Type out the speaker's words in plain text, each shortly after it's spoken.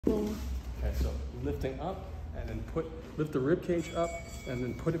Okay, so lifting up and then lift the rib cage up and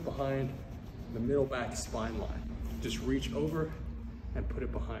then put it behind the middle back spine line. Just reach over and put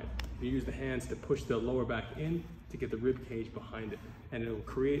it behind. You use the hands to push the lower back in to get the rib cage behind it, and it will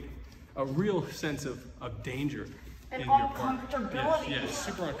create a real sense of danger and in your uncomfortability. Yes,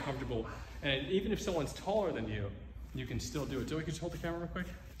 super uncomfortable. And even if someone's taller than you, you can still do it. Joey, could you hold the camera real quick?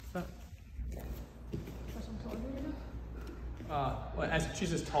 Well,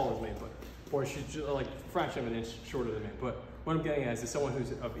 she's as tall as me, or she's like a fraction of an inch shorter than me. But what I'm getting at is someone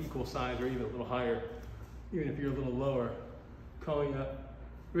who's of equal size or even a little higher, even if you're a little lower, calling up,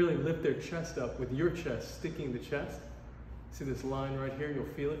 really lift their chest up with your chest sticking the chest. See this line right here?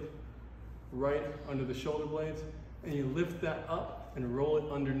 You'll feel it right under the shoulder blades. And you lift that up and roll it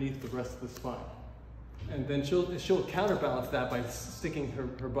underneath the rest of the spine. And then she'll counterbalance that by sticking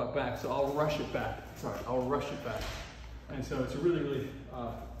her butt back. So I'll rush it back. I'll rush it back. And so it's a really, really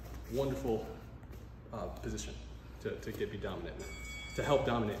wonderful position to be dominant, to help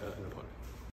dominate an opponent.